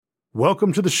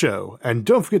Welcome to the show, and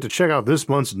don't forget to check out this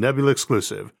month's Nebula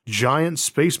exclusive, Giant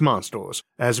Space Monsters,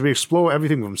 as we explore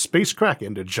everything from space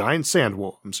kraken to giant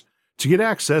sandworms. To get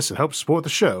access and help support the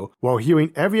show while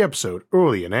hearing every episode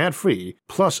early and ad-free,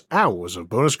 plus hours of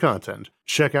bonus content,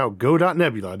 check out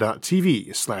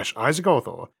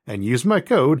go.nebula.tv/IsaacArthur and use my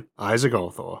code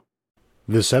IsaacArthur.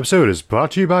 This episode is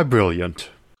brought to you by Brilliant.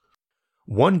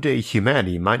 One day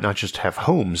humanity might not just have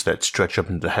homes that stretch up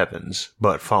into the heavens,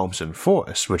 but farms and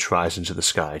forests which rise into the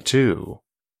sky too.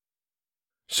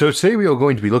 So today we are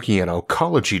going to be looking at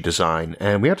Arcology design,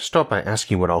 and we have to start by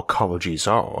asking what Arcologies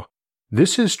are.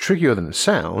 This is trickier than it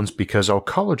sounds because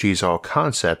Arcologies are a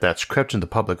concept that's crept into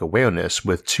public awareness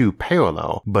with two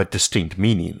parallel but distinct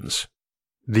meanings.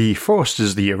 The first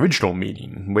is the original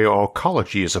meaning, where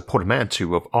arcology is a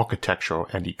portmanteau of architecture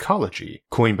and ecology,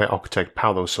 coined by architect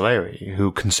Paolo Soleri,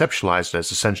 who conceptualized it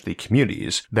as essentially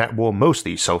communities that were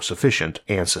mostly self-sufficient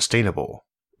and sustainable.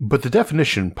 But the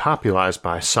definition popularized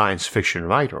by science fiction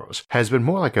writers has been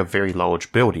more like a very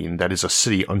large building that is a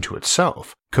city unto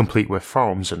itself, complete with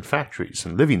farms and factories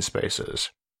and living spaces.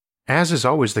 As is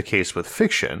always the case with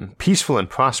fiction, peaceful and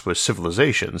prosperous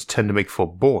civilizations tend to make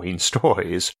for boring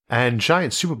stories, and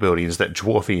giant superbuildings that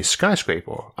dwarf any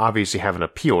skyscraper obviously have an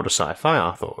appeal to sci-fi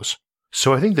authors.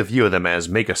 So I think the view of them as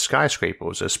mega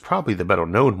skyscrapers is probably the better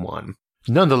known one.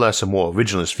 Nonetheless, a more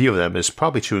originalist view of them is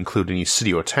probably to include any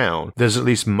city or town that is at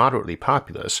least moderately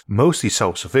populous, mostly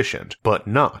self-sufficient, but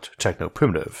not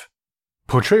techno-primitive.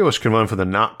 Portrayals can run from the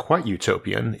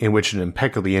not-quite-utopian, in which an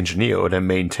impeccably engineered and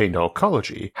maintained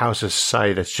arcology houses a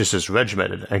society that's just as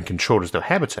regimented and controlled as their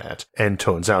habitat, and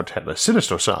turns out to have a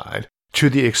sinister side, to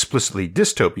the explicitly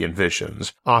dystopian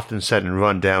visions, often set in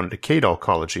run-down and decayed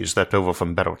arcologies left over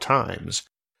from better times.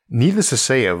 Needless to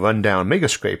say, a run-down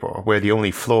megascraper, where the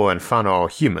only flora and fauna are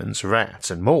humans,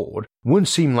 rats, and mold, wouldn't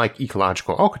seem like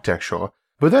ecological architecture,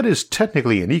 but that is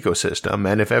technically an ecosystem,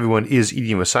 and if everyone is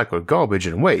eating recycled garbage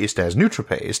and waste as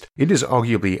NutriPaste, it is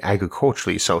arguably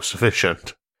agriculturally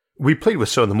self-sufficient. We played with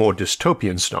some of the more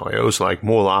dystopian scenarios like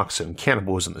Morlocks and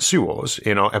cannibals in the sewers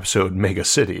in our episode Mega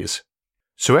Cities.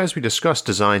 So as we discuss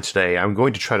design today, I'm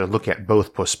going to try to look at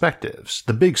both perspectives,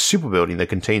 the big superbuilding that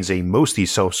contains a mostly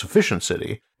self-sufficient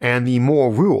city, and the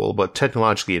more rural but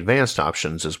technologically advanced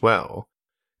options as well.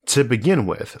 To begin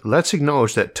with, let's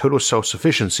acknowledge that total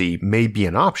self-sufficiency may be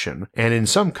an option, and in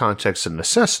some contexts a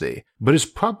necessity, but is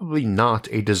probably not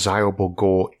a desirable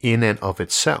goal in and of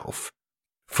itself.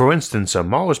 For instance, a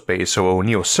Mars base or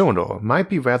O'Neill cylinder might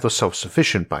be rather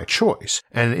self-sufficient by choice,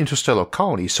 and an interstellar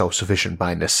colony self-sufficient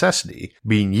by necessity,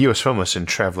 being years from us in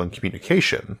travel and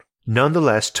communication.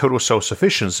 Nonetheless, total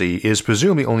self-sufficiency is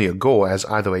presumably only a goal as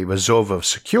either a reserve of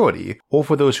security or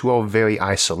for those who are very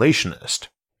isolationist.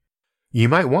 You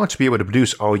might want to be able to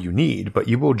produce all you need, but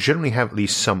you will generally have at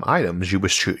least some items you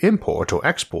wish to import or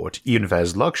export even if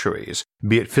as luxuries,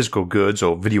 be it physical goods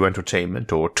or video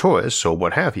entertainment or tourists or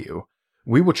what have you.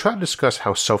 We will try to discuss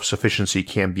how self-sufficiency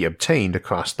can be obtained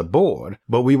across the board,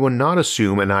 but we will not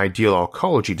assume an ideal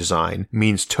arcology design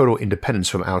means total independence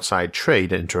from outside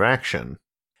trade and interaction.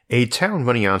 A town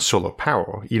running on solar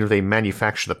power, even if they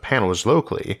manufacture the panels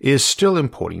locally, is still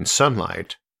importing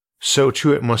sunlight. So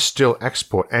too it must still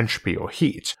export entropy or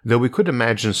heat, though we could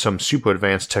imagine some super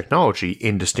advanced technology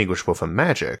indistinguishable from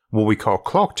magic, what we call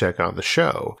clock tech on the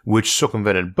show, which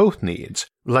circumvented both needs,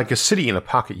 like a city in a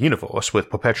pocket universe with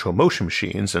perpetual motion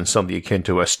machines and something akin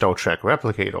to a Star Trek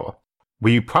replicator.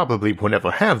 We probably will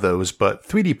never have those, but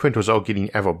 3D printers are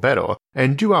getting ever better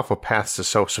and do offer paths to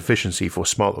self-sufficiency for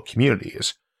smaller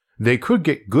communities. They could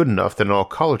get good enough that an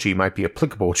arcology might be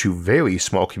applicable to very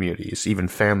small communities, even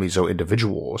families or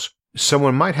individuals.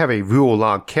 Someone might have a rural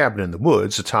log cabin in the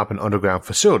woods atop an underground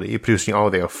facility producing all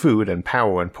their food and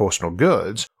power and personal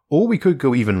goods, or we could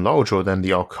go even larger than the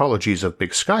arcologies of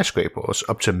big skyscrapers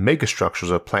up to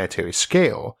megastructures of planetary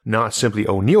scale, not simply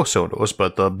O'Neill cylinders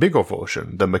but the bigger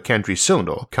version, the McKendree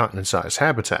cylinder, continent-sized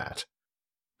habitat.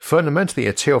 Fundamentally,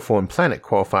 a terraformed planet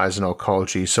qualifies in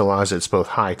arcology so long as it's both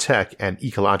high-tech and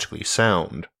ecologically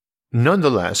sound.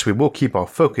 Nonetheless, we will keep our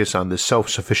focus on the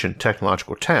self-sufficient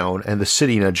technological town and the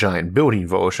city in a giant building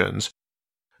versions.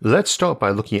 Let's start by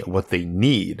looking at what they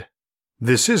need.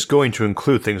 This is going to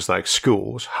include things like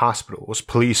schools, hospitals,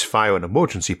 police, fire and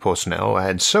emergency personnel,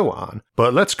 and so on,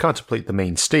 but let's contemplate the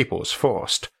main staples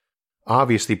first.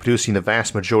 Obviously, producing the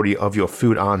vast majority of your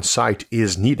food on site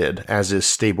is needed, as is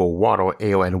stable water,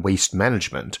 air, and waste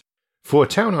management. For a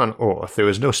town on Earth, there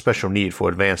is no special need for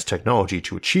advanced technology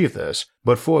to achieve this,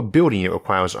 but for a building it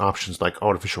requires options like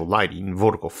artificial lighting,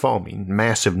 vertical farming,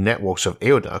 massive networks of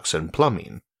air ducts, and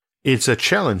plumbing. It's a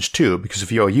challenge too because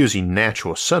if you are using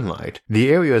natural sunlight, the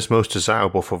areas most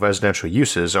desirable for residential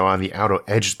uses are on the outer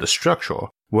edge of the structure,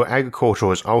 where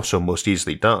agriculture is also most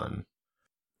easily done.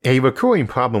 A recurring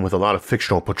problem with a lot of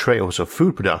fictional portrayals of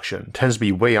food production tends to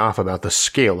be way off about the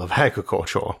scale of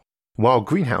agriculture. While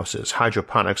greenhouses,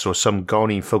 hydroponics, or some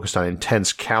gardening focused on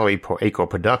intense calorie per acre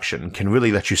production can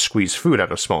really let you squeeze food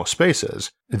out of small spaces,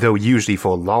 though usually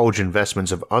for large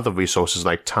investments of other resources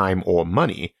like time or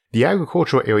money, the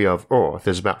agricultural area of Earth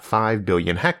is about 5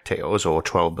 billion hectares or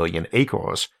 12 billion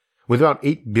acres. With about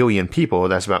 8 billion people,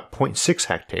 that's about 0.6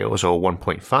 hectares or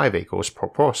 1.5 acres per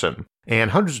person,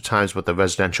 and hundreds of times what the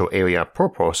residential area per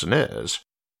person is.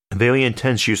 Very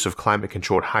intense use of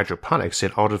climate-controlled hydroponics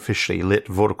in artificially lit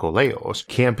vertical layers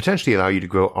can potentially allow you to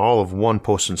grow all of one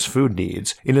person's food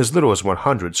needs in as little as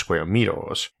 100 square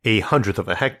meters, a hundredth of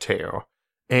a hectare.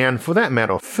 And for that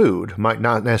matter, food might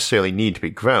not necessarily need to be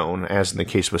grown, as in the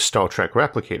case with Star Trek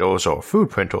replicators or food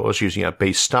printers using a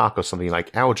base stock of something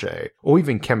like algae, or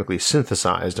even chemically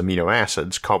synthesized amino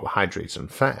acids, carbohydrates,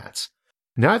 and fats.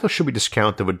 Neither should we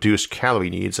discount the reduced calorie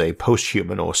needs a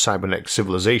post-human or cybernetic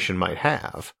civilization might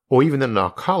have, or even that an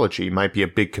Arcology might be a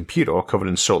big computer covered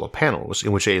in solar panels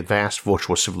in which a vast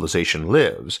virtual civilization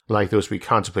lives, like those we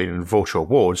contemplated in Virtual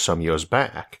Worlds some years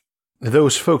back.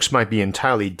 Those folks might be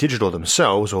entirely digital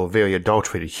themselves or very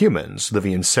adulterated humans,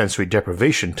 living in sensory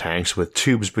deprivation tanks with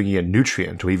tubes bringing in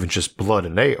nutrient or even just blood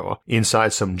and air,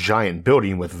 inside some giant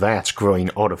building with vats growing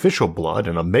artificial blood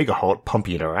and a megaheart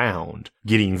pumping it around,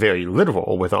 getting very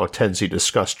literal with our tendency to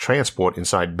discuss transport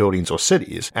inside buildings or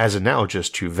cities as analogous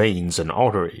to veins and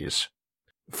arteries.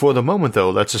 For the moment though,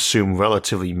 let's assume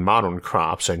relatively modern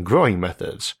crops and growing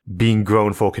methods, being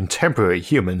grown for contemporary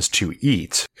humans to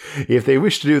eat. If they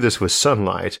wish to do this with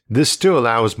sunlight, this still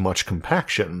allows much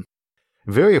compaction.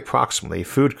 Very approximately,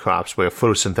 food crops where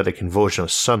photosynthetic conversion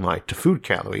of sunlight to food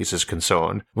calories is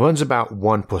concerned runs about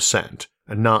 1%,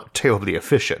 not terribly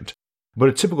efficient, but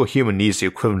a typical human needs the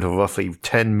equivalent of roughly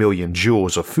 10 million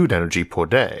joules of food energy per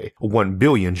day, or 1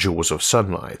 billion joules of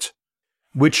sunlight.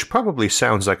 Which probably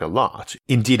sounds like a lot,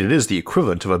 indeed it is the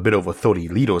equivalent of a bit over 30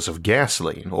 liters of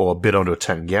gasoline, or a bit under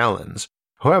 10 gallons.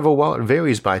 However, while it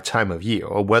varies by time of year,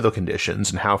 weather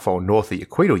conditions, and how far north of the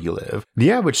equator you live,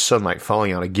 the average sunlight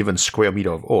falling on a given square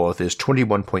meter of Earth is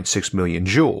 21.6 million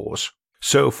joules.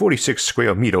 So 46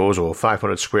 square meters or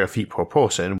 500 square feet per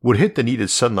person would hit the needed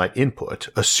sunlight input,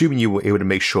 assuming you were able to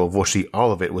make sure virtually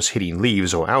all of it was hitting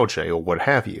leaves or algae or what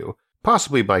have you,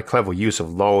 possibly by clever use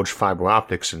of large fiber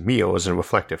optics and mirrors and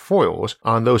reflective foils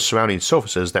on those surrounding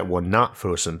surfaces that were not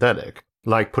photosynthetic,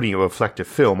 like putting a reflective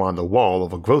film on the wall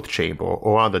of a growth chamber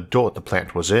or on the dirt the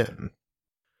plant was in.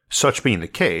 Such being the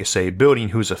case, a building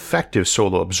whose effective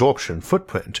solar absorption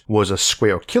footprint was a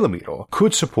square kilometer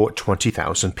could support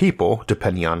 20,000 people,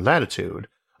 depending on latitude,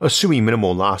 assuming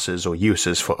minimal losses or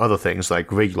uses for other things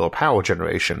like regular power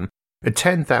generation.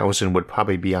 10,000 would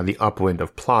probably be on the upper end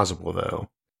of plausible though.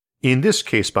 In this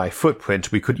case by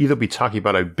footprint, we could either be talking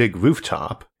about a big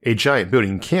rooftop, a giant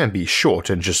building can be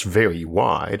short and just very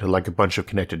wide, like a bunch of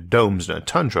connected domes in a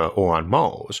tundra or on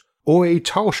Mars, or a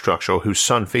tall structure whose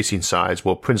sun-facing sides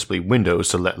were principally windows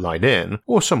to let light in,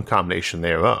 or some combination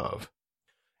thereof.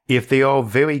 If they are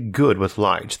very good with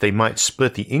light, they might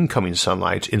split the incoming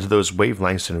sunlight into those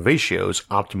wavelengths and ratios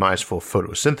optimized for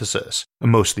photosynthesis,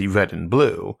 mostly red and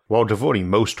blue, while diverting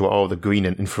most or all of the green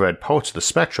and infrared parts of the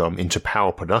spectrum into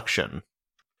power production.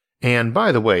 And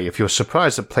by the way, if you're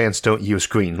surprised that plants don't use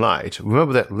green light,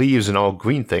 remember that leaves and all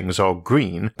green things are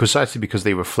green precisely because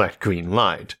they reflect green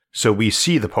light, so we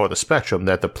see the part of the spectrum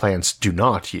that the plants do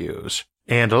not use.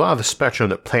 And a lot of the spectrum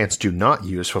that plants do not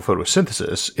use for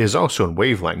photosynthesis is also in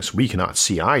wavelengths we cannot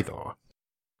see either.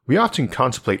 We often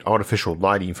contemplate artificial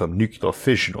lighting from nuclear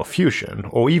fission or fusion,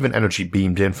 or even energy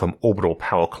beamed in from orbital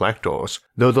power collectors,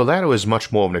 though the latter is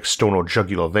much more of an external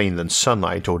jugular vein than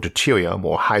sunlight or deuterium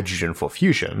or hydrogen for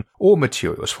fusion, or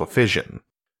materials for fission.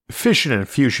 Fission and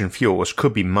fusion fuels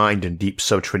could be mined in deep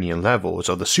subterranean levels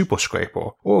of the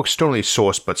superscraper, or externally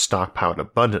sourced but stockpiled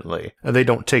abundantly, and they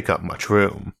don't take up much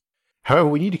room. However,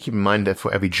 we need to keep in mind that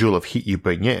for every joule of heat you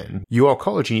bring in, your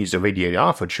Arcology needs to radiate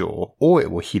off a joule, or it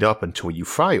will heat up until you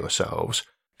fry yourselves.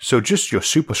 So just your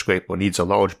superscraper needs a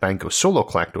large bank of solar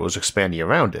collectors expanding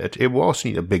around it, it will also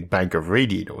need a big bank of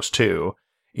radiators too.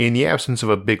 In the absence of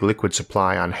a big liquid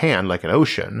supply on hand like an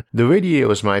ocean, the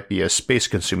radiators might be as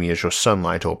space-consuming as your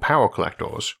sunlight or power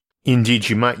collectors. Indeed,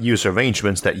 you might use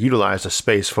arrangements that utilize the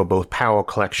space for both power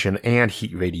collection and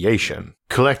heat radiation,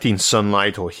 collecting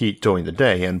sunlight or heat during the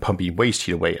day and pumping waste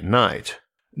heat away at night.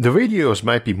 The radiators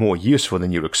might be more useful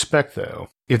than you'd expect though.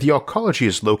 If the Arcology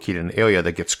is located in an area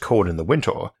that gets cold in the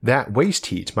winter, that waste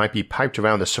heat might be piped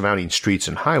around the surrounding streets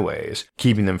and highways,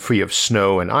 keeping them free of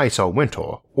snow and ice all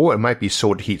winter, or it might be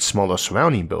sold to heat smaller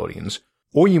surrounding buildings,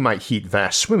 or you might heat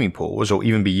vast swimming pools or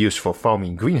even be used for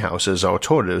farming greenhouses or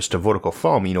alternatives to vertical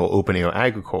farming or open-air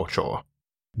agriculture.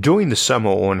 During the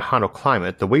summer or in hotter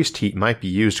climate, the waste heat might be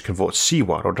used to convert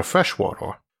seawater to fresh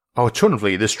water.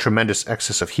 Alternatively, this tremendous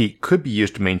excess of heat could be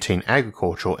used to maintain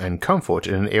agriculture and comfort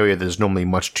in an area that is normally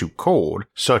much too cold,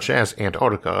 such as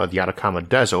Antarctica, the Atacama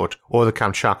Desert, or the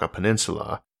Kamchatka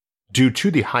Peninsula. Due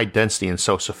to the high density and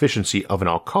self-sufficiency of an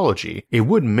Arcology, it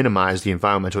would minimize the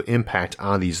environmental impact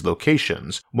on these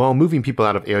locations, while moving people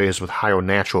out of areas with higher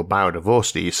natural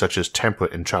biodiversity such as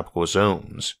temperate and tropical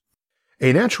zones.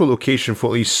 A natural location for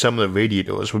at least some of the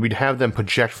radiators would be to have them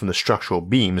project from the structural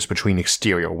beams between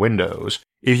exterior windows.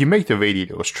 If you make the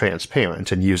radiators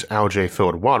transparent and use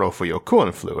algae-filled water for your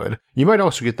coolant fluid, you might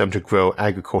also get them to grow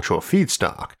agricultural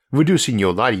feedstock, reducing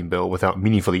your lighting bill without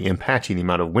meaningfully impacting the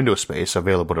amount of window space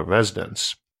available to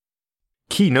residents.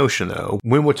 Key notion though,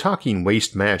 when we're talking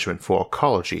waste management for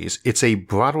Arcologies, it's a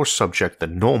broader subject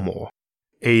than normal.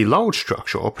 A large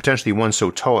structure, potentially one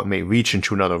so tall it may reach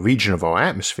into another region of our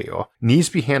atmosphere, needs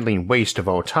to be handling waste of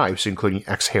all types including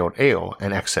exhaled air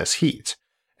and excess heat.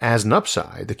 As an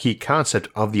upside, the key concept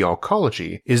of the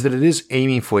Arcology is that it is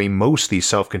aiming for a mostly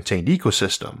self-contained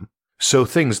ecosystem, so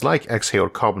things like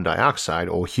exhaled carbon dioxide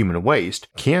or human waste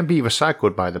can be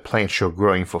recycled by the plants you're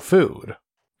growing for food.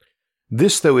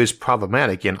 This though is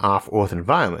problematic in off-Earth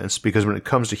environments because when it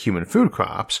comes to human food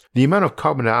crops, the amount of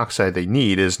carbon dioxide they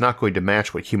need is not going to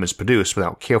match what humans produce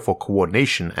without careful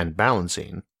coordination and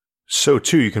balancing. So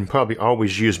too, you can probably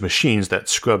always use machines that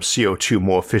scrub CO2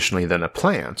 more efficiently than a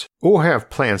plant, or have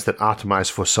plants that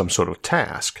optimize for some sort of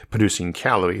task, producing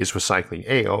calories, recycling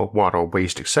air, water,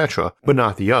 waste, etc., but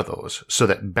not the others, so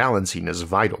that balancing is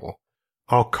vital.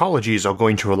 Arcologies are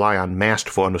going to rely on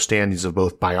masterful understandings of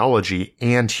both biology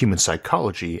and human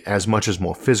psychology as much as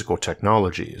more physical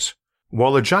technologies.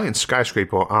 While a giant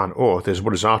skyscraper on Earth is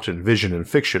what is often envisioned in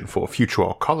fiction for future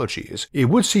Arcologies, it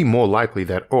would seem more likely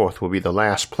that Earth will be the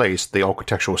last place the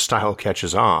architectural style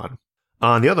catches on.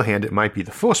 On the other hand, it might be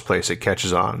the first place it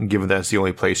catches on, given that it's the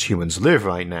only place humans live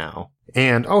right now.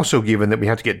 And also given that we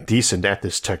have to get decent at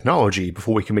this technology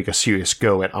before we can make a serious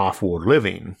go at off-world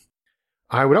living.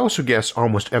 I would also guess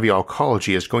almost every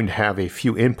Arcology is going to have a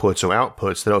few inputs or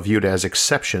outputs that are viewed as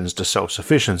exceptions to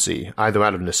self-sufficiency, either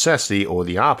out of necessity or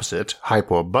the opposite,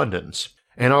 hyperabundance.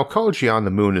 An Arcology on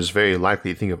the moon is very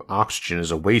likely to think of oxygen as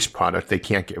a waste product they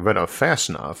can't get rid of fast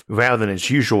enough, rather than its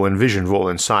usual envisioned role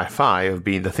in sci-fi of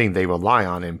being the thing they rely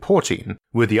on importing,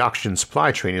 with the oxygen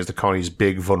supply chain as the colony's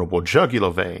big vulnerable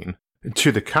jugular vein.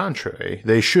 To the contrary,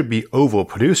 they should be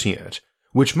overproducing it,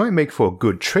 which might make for a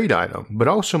good trade item, but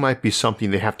also might be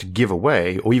something they have to give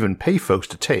away or even pay folks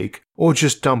to take, or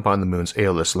just dump on the moon's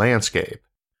airless landscape.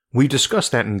 We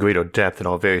discussed that in greater depth in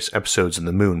our various episodes in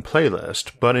the Moon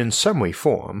playlist, but in summary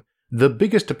form, the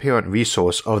biggest apparent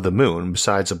resource of the moon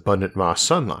besides abundant raw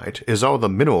sunlight is all the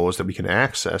minerals that we can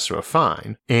access or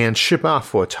refine, and ship off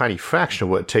for a tiny fraction of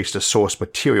what it takes to source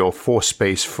material for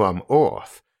space from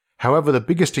Earth. However, the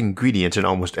biggest ingredient in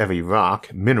almost every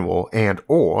rock, mineral, and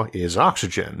ore is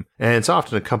oxygen, and it's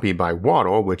often accompanied by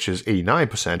water, which is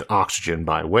 89% oxygen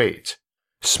by weight.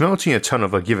 Smelting a ton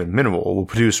of a given mineral will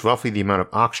produce roughly the amount of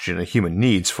oxygen a human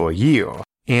needs for a year,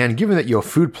 and given that your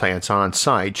food plants on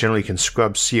site generally can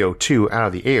scrub CO2 out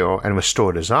of the air and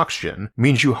restore it as oxygen,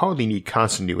 means you hardly need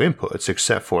constant new inputs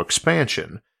except for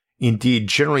expansion. Indeed,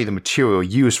 generally the material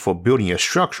used for building a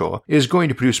structure is going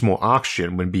to produce more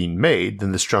oxygen when being made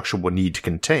than the structure will need to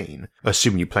contain,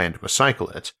 assuming you plan to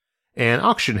recycle it. And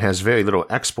oxygen has very little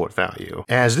export value,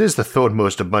 as it is the third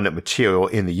most abundant material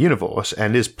in the universe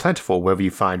and is plentiful wherever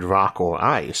you find rock or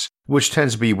ice, which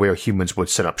tends to be where humans would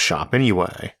set up shop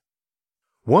anyway.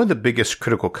 One of the biggest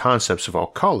critical concepts of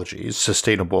Arcologies,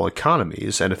 sustainable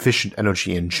economies, and efficient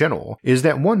energy in general is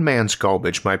that one man's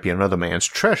garbage might be another man's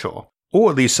treasure, or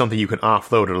at least something you can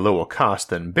offload at a lower cost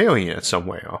than burying it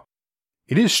somewhere.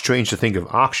 It is strange to think of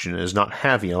oxygen as not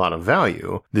having a lot of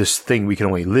value, this thing we can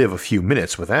only live a few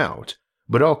minutes without,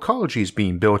 but Arcologies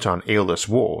being built on airless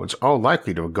worlds are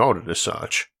likely to regard it as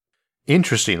such.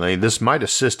 Interestingly, this might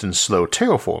assist in slow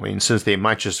terraforming since they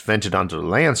might just vent it onto the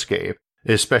landscape,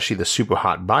 especially the super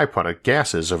hot byproduct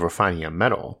gases of refining a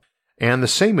metal. And the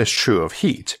same is true of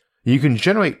heat. You can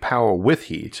generate power with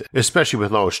heat, especially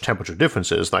with large temperature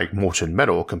differences like molten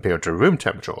metal compared to room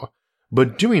temperature,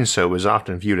 but doing so is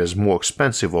often viewed as more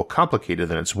expensive or complicated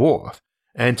than it's worth,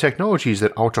 and technologies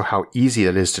that alter how easy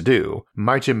it is to do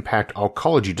might impact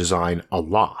Arcology design a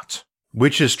lot.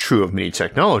 Which is true of many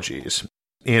technologies.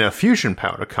 In a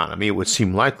fusion-powered economy, it would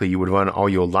seem likely you would run all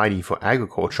your lighting for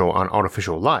agriculture on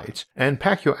artificial light, and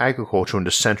pack your agriculture in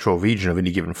the central region of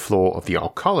any given floor of the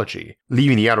Arcology,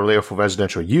 leaving the outer layer for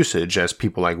residential usage as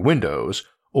people like windows,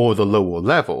 or the lower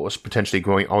levels, potentially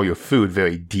growing all your food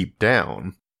very deep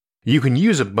down. You can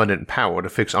use abundant power to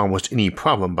fix almost any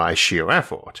problem by sheer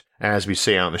effort. As we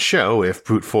say on the show, if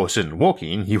brute force isn't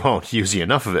working, you won't use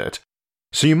enough of it.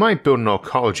 So you might build an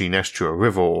Arcology next to a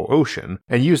river or ocean,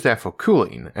 and use that for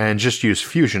cooling, and just use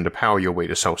fusion to power your way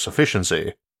to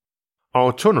self-sufficiency.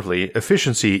 Alternatively,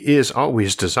 efficiency is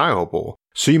always desirable,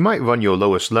 so you might run your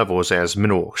lowest levels as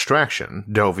mineral extraction,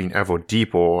 delving ever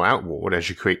deeper or outward as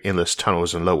you create endless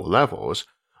tunnels in lower levels.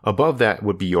 Above that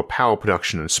would be your power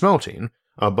production and smelting.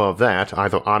 Above that,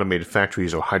 either automated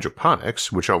factories or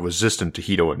hydroponics, which are resistant to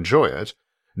heat or enjoy it.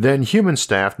 Then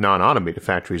human-staffed non-automated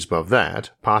factories above that,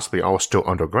 possibly all still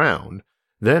underground.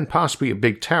 Then possibly a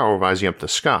big tower rising up the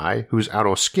sky, whose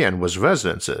outer skin was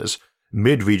residences.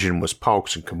 Mid-region was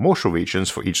parks and commercial regions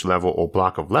for each level or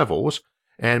block of levels,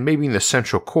 and maybe in the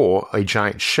central core a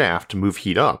giant shaft to move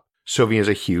heat up, serving as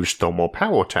a huge thermal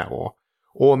power tower.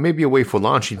 Or maybe a way for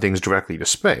launching things directly to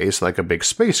space, like a big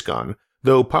space gun,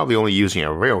 though probably only using a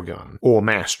railgun, or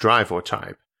mass driver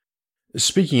type.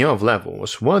 Speaking of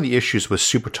levels, one of the issues with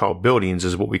super tall buildings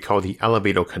is what we call the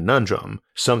elevator conundrum,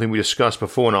 something we discussed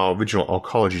before in our original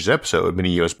Arcologies episode many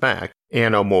years back,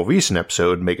 and our more recent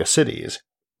episode, Mega Cities.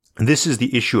 This is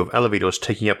the issue of elevators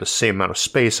taking up the same amount of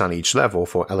space on each level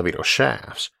for elevator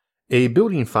shafts. A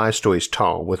building 5 stories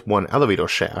tall with one elevator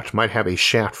shaft might have a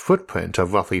shaft footprint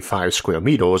of roughly 5 square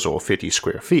meters or 50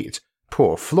 square feet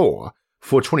per floor,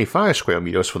 for 25 square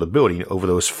meters for the building over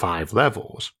those 5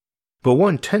 levels. But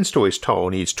one 10 stories tall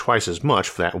needs twice as much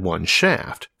for that one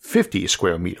shaft, 50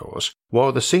 square meters, while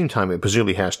at the same time it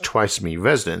presumably has twice as many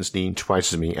residents needing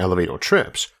twice as many elevator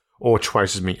trips, or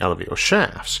twice as many elevator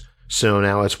shafts, so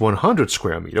now it's 100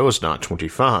 square meters, not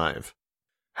 25.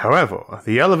 However,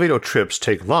 the elevator trips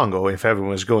take longer if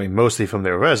everyone is going mostly from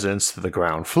their residence to the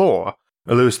ground floor,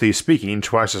 loosely speaking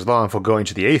twice as long for going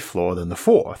to the 8th floor than the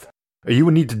 4th. You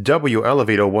would need to double your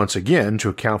elevator once again to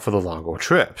account for the longer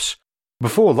trips.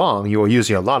 Before long, you are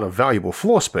using a lot of valuable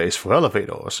floor space for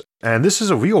elevators, and this is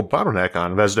a real bottleneck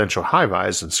on residential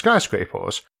high-rise and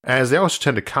skyscrapers, as they also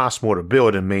tend to cost more to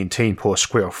build and maintain per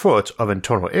square foot of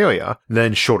internal area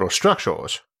than shorter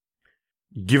structures.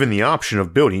 Given the option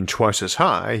of building twice as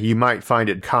high, you might find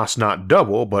it costs not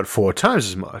double but 4 times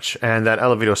as much, and that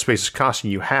elevator space is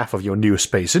costing you half of your new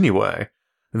space anyway.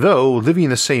 Though, living in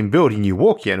the same building you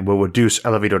work in will reduce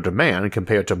elevator demand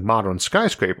compared to modern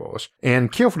skyscrapers, and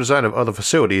careful design of other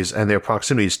facilities and their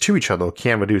proximities to each other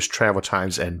can reduce travel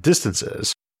times and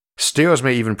distances. Stairs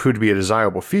may even prove to be a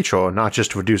desirable feature not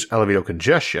just to reduce elevator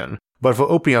congestion, but for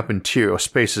opening up interior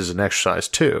spaces and exercise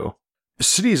too.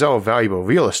 Cities are valuable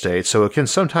real estate, so it can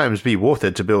sometimes be worth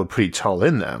it to build pretty tall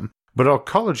in them, but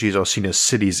Arcologies are seen as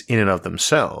cities in and of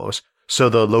themselves, so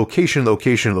the location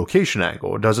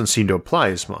angle doesn't seem to apply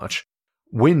as much.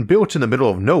 When built in the middle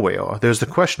of nowhere, there's the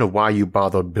question of why you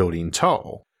bothered building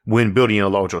tall. When building in a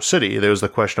larger city, there's the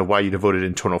question of why you devoted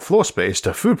internal floor space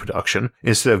to food production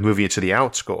instead of moving it to the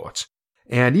outskirts.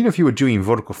 And even if you were doing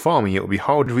vertical farming, it would be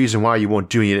hard to reason why you weren't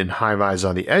doing it in high-rise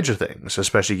on the edge of things,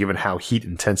 especially given how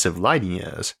heat-intensive lighting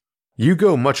is. You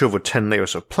go much over 10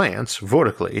 layers of plants,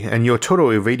 vertically, and your total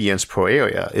irradiance per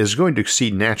area is going to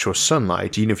exceed natural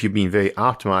sunlight even if you're being very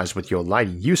optimized with your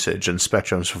lighting usage and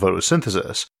spectrums for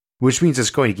photosynthesis, which means it's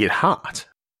going to get hot.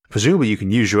 Presumably you can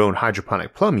use your own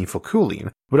hydroponic plumbing for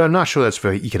cooling, but I'm not sure that's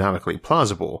very economically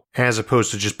plausible, as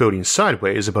opposed to just building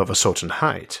sideways above a certain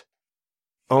height.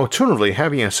 Alternatively,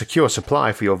 having a secure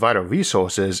supply for your vital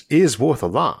resources is worth a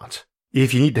lot.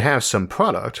 If you need to have some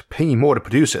product, paying more to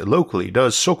produce it locally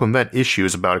does circumvent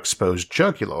issues about exposed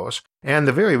jugulars and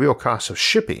the very real cost of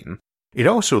shipping. It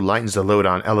also lightens the load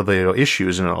on elevator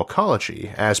issues in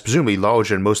Arcology, as presumably large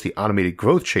and mostly automated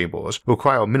growth chambers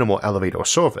require minimal elevator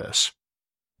service.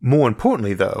 More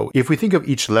importantly though, if we think of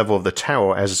each level of the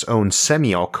tower as its own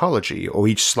semi-Arcology or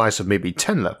each slice of maybe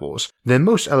 10 levels, then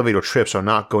most elevator trips are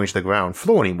not going to the ground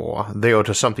floor anymore, they are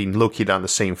to something located on the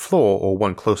same floor or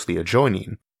one closely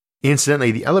adjoining. Incidentally,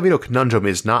 the elevator conundrum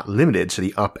is not limited to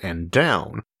the up and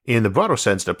down. In the broader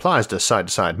sense, it applies to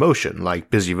side-to-side motion, like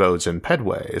busy roads and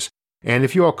pedways. And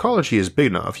if your Arcology is big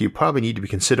enough, you probably need to be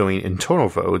considering internal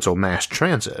roads or mass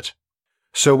transit.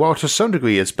 So while to some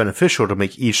degree it's beneficial to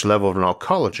make each level of an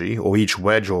Arcology, or each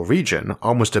wedge or region,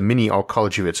 almost a mini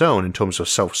Arcology of its own in terms of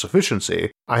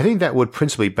self-sufficiency, I think that would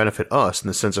principally benefit us in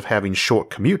the sense of having short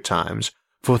commute times,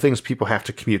 for things people have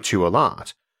to commute to a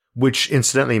lot, which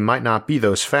incidentally might not be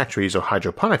those factories or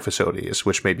hydroponic facilities,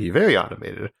 which may be very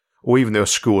automated, or even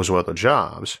those schools or other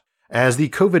jobs. As the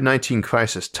COVID-19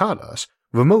 crisis taught us,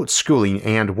 remote schooling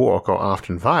and work are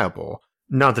often viable.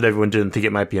 Not that everyone didn't think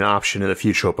it might be an option in the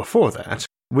future or before that.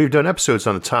 We've done episodes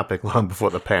on the topic long before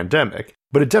the pandemic,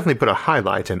 but it definitely put a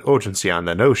highlight and urgency on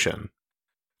the notion.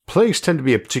 Plagues tend to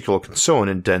be a particular concern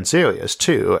in dense areas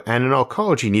too, and an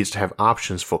Arcology needs to have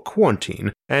options for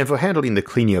quarantine and for handling the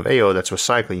cleaning of air that's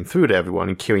recycling through to everyone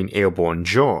and carrying airborne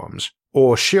germs,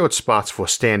 or shared spots for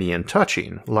standing and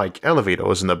touching, like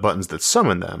elevators and the buttons that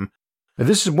summon them.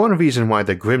 This is one reason why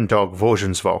the grimdark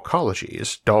versions of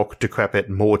Arcologies, dark, decrepit,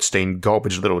 mold-stained,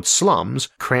 garbage-littered slums,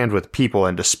 crammed with people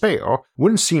and despair,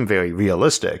 wouldn't seem very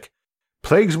realistic.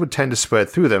 Plagues would tend to spread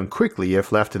through them quickly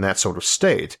if left in that sort of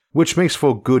state, which makes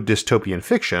for good dystopian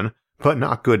fiction, but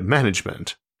not good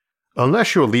management.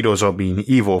 Unless your leaders are being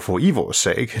evil for evil's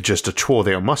sake, just to twirl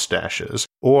their mustaches,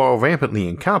 or are rampantly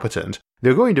incompetent,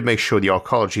 they're going to make sure the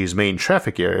Arcology's main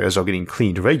traffic areas are getting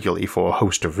cleaned regularly for a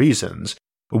host of reasons.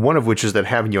 One of which is that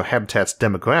having your habitat's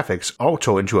demographics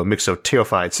alter into a mix of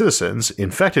terrified citizens,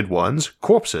 infected ones,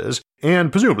 corpses,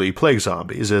 and presumably plague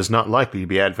zombies is not likely to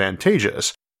be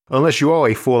advantageous, unless you are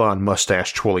a full-on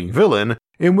mustache-twirling villain,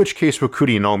 in which case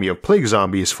recruiting an army of plague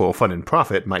zombies for fun and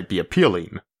profit might be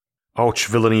appealing.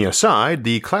 Arch-villainy aside,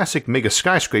 the classic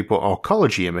mega-skyscraper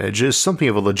Arcology image is something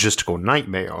of a logistical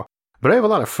nightmare, but I have a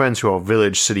lot of friends who are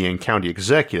village, city, and county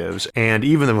executives, and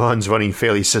even the ones running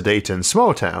fairly sedate in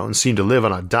small towns seem to live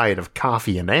on a diet of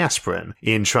coffee and aspirin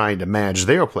in trying to manage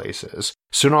their places,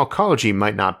 so an Arcology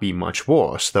might not be much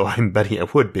worse, though I'm betting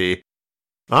it would be.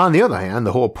 On the other hand,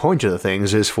 the whole point of the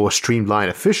things is for streamlined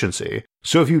efficiency,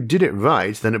 so if you did it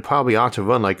right, then it probably ought to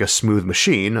run like a smooth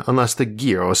machine unless the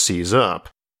gear seize up.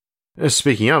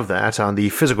 Speaking of that, on the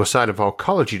physical side of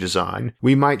Arcology design,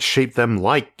 we might shape them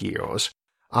like gears.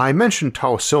 I mentioned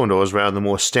tall cylinders rather than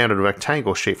more standard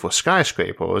rectangle shape for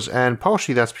skyscrapers, and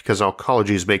partially that's because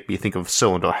Arcologies make me think of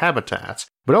cylinder habitats,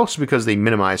 but also because they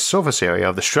minimize surface area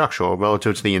of the structure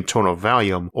relative to the internal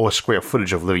volume or square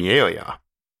footage of living area.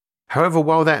 However,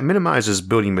 while that minimizes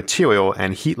building material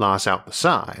and heat loss out the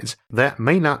sides, that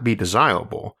may not be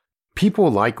desirable.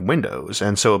 People like windows,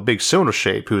 and so a big cylinder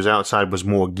shape whose outside was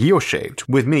more gear-shaped,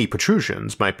 with many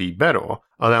protrusions, might be better,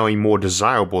 allowing more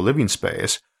desirable living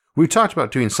space. We talked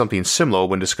about doing something similar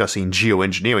when discussing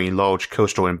geoengineering large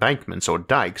coastal embankments or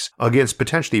dikes against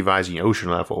potentially rising ocean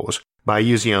levels, by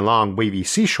using a long wavy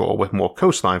seashore with more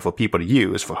coastline for people to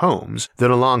use for homes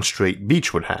than a long straight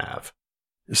beach would have.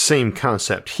 Same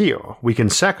concept here, we can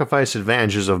sacrifice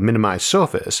advantages of minimized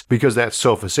surface because that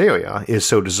surface area is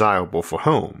so desirable for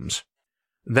homes.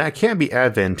 That can be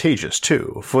advantageous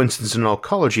too. For instance, in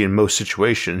Arcology in most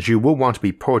situations you will want to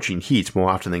be purging heat more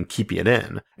often than keeping it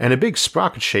in, and a big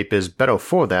sprocket shape is better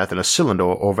for that than a cylinder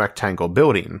or rectangle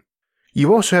building.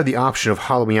 You also have the option of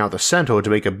hollowing out the center to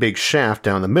make a big shaft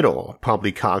down the middle,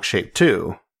 probably cog-shaped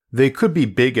too. They could be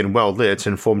big and well lit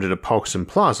and formed into parks and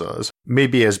plazas,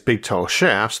 maybe as big tall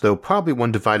shafts, though probably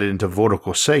one divided into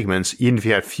vertical segments even if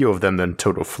you had fewer of them than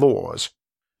total floors.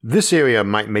 This area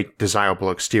might make desirable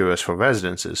exteriors for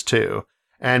residences too,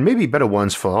 and maybe better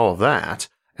ones for all of that.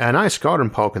 A nice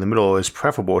garden park in the middle is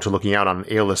preferable to looking out on an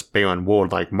airless barren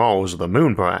world like Mars or the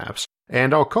Moon perhaps,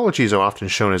 and Arcologies are often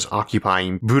shown as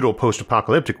occupying brutal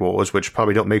post-apocalyptic worlds which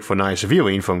probably don't make for nice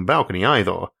viewing from a balcony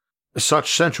either.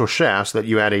 Such central shafts let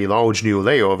you add a large new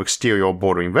layer of exterior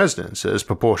bordering residences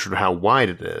proportional to how wide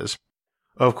it is.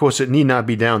 Of course, it need not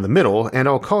be down the middle, and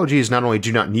Arcologies not only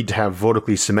do not need to have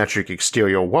vertically symmetric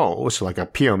exterior walls, like a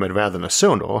pyramid rather than a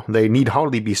cylinder, they need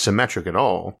hardly be symmetric at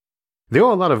all. There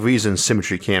are a lot of reasons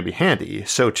symmetry can be handy,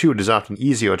 so too it is often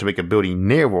easier to make a building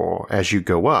narrower as you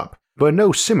go up, but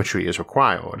no symmetry is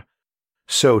required.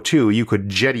 So too, you could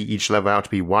jetty each level out to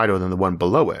be wider than the one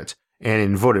below it, an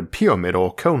inverted pyramid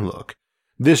or cone look.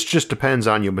 This just depends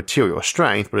on your material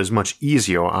strength, but is much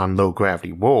easier on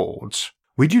low-gravity worlds.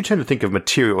 We do tend to think of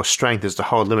material strength as the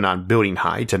hard limit on building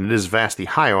height, and it is vastly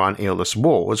higher on airless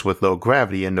worlds with low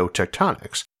gravity and no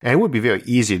tectonics, and it would be very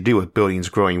easy to do with buildings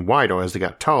growing wider as they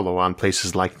got taller on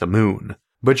places like the Moon.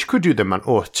 But you could do them on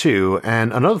Earth too,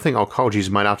 and another thing Arcologies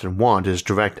might often want is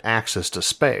direct access to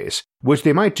space, which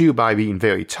they might do by being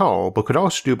very tall, but could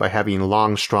also do by having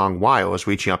long, strong wires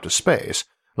reaching up to space,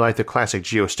 like the classic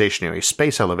geostationary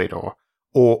space elevator,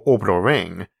 or orbital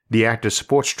ring, the active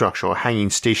support structure hanging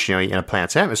stationary in a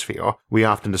planet's atmosphere we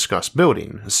often discuss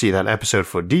building, see that episode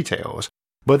for details,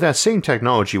 but that same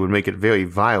technology would make it very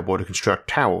viable to construct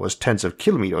towers tens of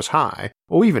kilometers high,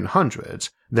 or even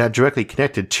hundreds, that directly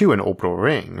connected to an orbital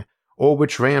ring, or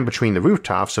which ran between the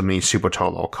rooftops of many super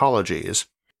tall arcologies.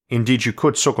 Indeed, you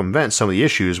could circumvent some of the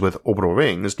issues with orbital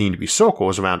rings needing to be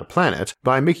circles around a planet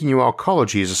by making your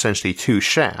arcologies essentially two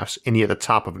shafts ending at the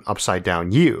top of an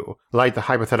upside-down U, like the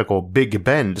hypothetical Big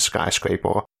Bend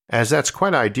skyscraper, as that's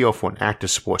quite ideal for an active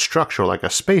support structure like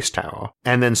a space tower,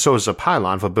 and then serves as a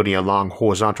pylon for building a long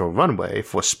horizontal runway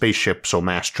for spaceships or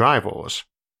mass drivers.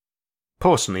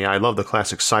 Personally, I love the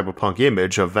classic cyberpunk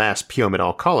image of vast pyramid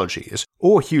arcologies,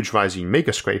 or huge rising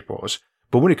megascrapers,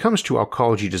 but when it comes to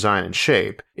arcology design and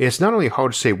shape, it's not only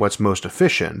hard to say what's most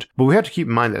efficient, but we have to keep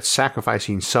in mind that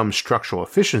sacrificing some structural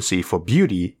efficiency for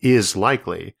beauty is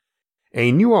likely.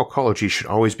 A new arcology should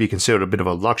always be considered a bit of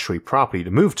a luxury property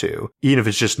to move to, even if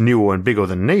it's just newer and bigger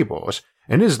than neighbors,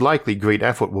 and it is likely great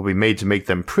effort will be made to make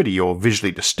them pretty or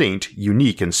visually distinct,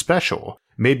 unique, and special,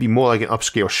 maybe more like an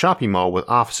upscale shopping mall with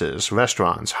offices,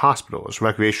 restaurants, hospitals,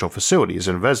 recreational facilities,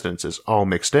 and residences all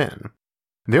mixed in.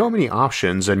 There are many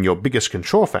options, and your biggest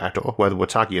control factor, whether we're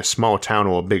talking a small town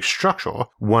or a big structure,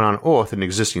 one on Earth in an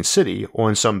existing city, or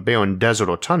in some barren desert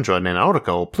or tundra in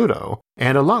Antarctica or Pluto,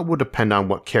 and a lot will depend on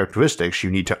what characteristics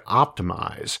you need to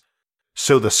optimize.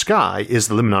 So the sky is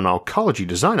the limit on arcology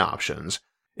design options,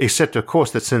 except of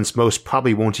course that since most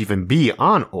probably won't even be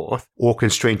on Earth, or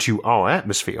constrained to our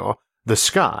atmosphere, the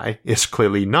sky is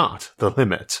clearly not the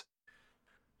limit.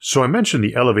 So I mentioned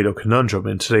the elevator conundrum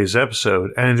in today's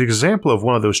episode, and an example of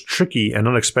one of those tricky and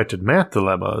unexpected math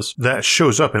dilemmas that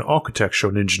shows up in architecture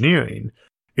and engineering.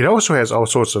 It also has all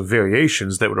sorts of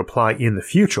variations that would apply in the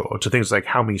future to things like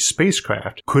how many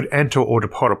spacecraft could enter or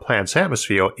depart a planet's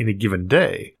atmosphere in a given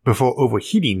day before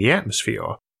overheating the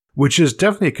atmosphere, which is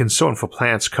definitely a concern for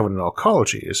planets covered in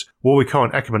arcologies, what we call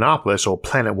an ecumenopolis or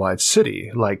planet-wide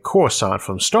city, like Coruscant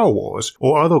from Star Wars,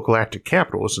 or other galactic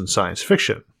capitals in science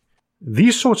fiction.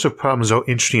 These sorts of problems are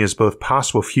interesting as both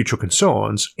possible future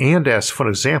concerns and as fun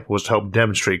examples to help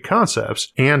demonstrate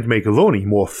concepts and make learning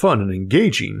more fun and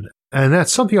engaging, and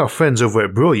that's something our friends over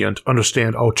at Brilliant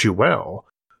understand all too well.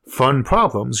 Fun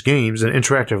problems, games, and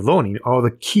interactive learning are the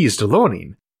keys to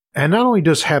learning, and not only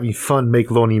does having fun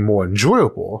make learning more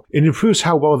enjoyable, it improves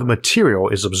how well the material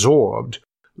is absorbed.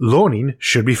 Learning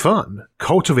should be fun,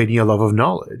 cultivating a love of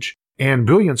knowledge. And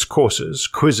Brilliant's courses,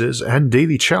 quizzes, and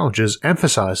daily challenges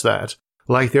emphasize that,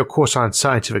 like their course on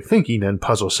scientific thinking and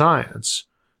puzzle science.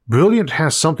 Brilliant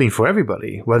has something for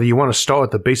everybody, whether you want to start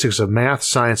at the basics of math,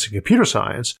 science, and computer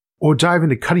science, or dive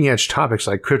into cutting-edge topics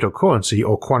like cryptocurrency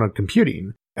or quantum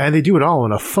computing, and they do it all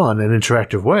in a fun and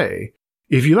interactive way.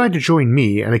 If you'd like to join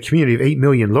me and a community of 8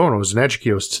 million learners and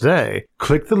educators today,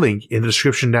 click the link in the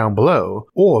description down below,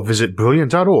 or visit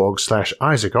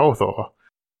brilliant.org/IsaacArthur.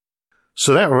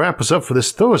 So that will wrap us up for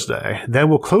this Thursday. Then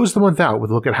we'll close the month out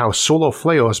with a look at how solar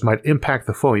flares might impact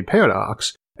the Fermi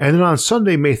paradox, and then on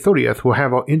Sunday, May 30th, we'll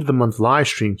have our end of the month live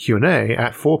stream Q&A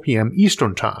at 4 p.m.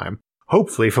 Eastern Time,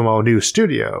 hopefully from our new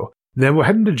studio. Then we'll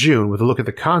head into June with a look at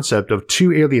the concept of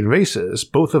two alien races,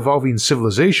 both evolving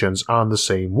civilizations on the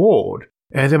same world,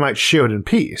 and they might share it in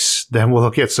peace. Then we'll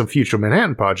look at some future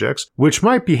Manhattan projects, which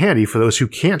might be handy for those who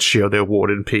can't share their world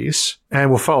in peace, and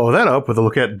we'll follow that up with a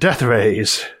look at death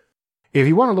rays. If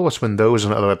you want to know us when those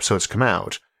and other episodes come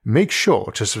out, make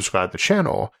sure to subscribe to the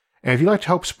channel, and if you'd like to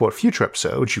help support future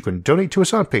episodes, you can donate to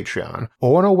us on Patreon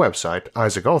or on our website,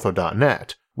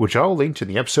 isaacarthur.net, which I'll link in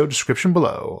the episode description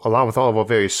below, along with all of our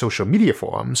various social media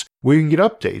forums, where you can get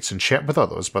updates and chat with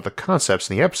others about the concepts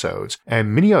in the episodes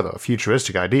and many other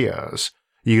futuristic ideas.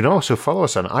 You can also follow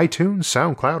us on iTunes,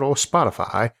 SoundCloud, or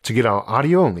Spotify to get our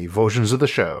audio-only versions of the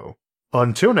show.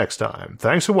 Until next time,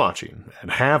 thanks for watching,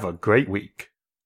 and have a great week.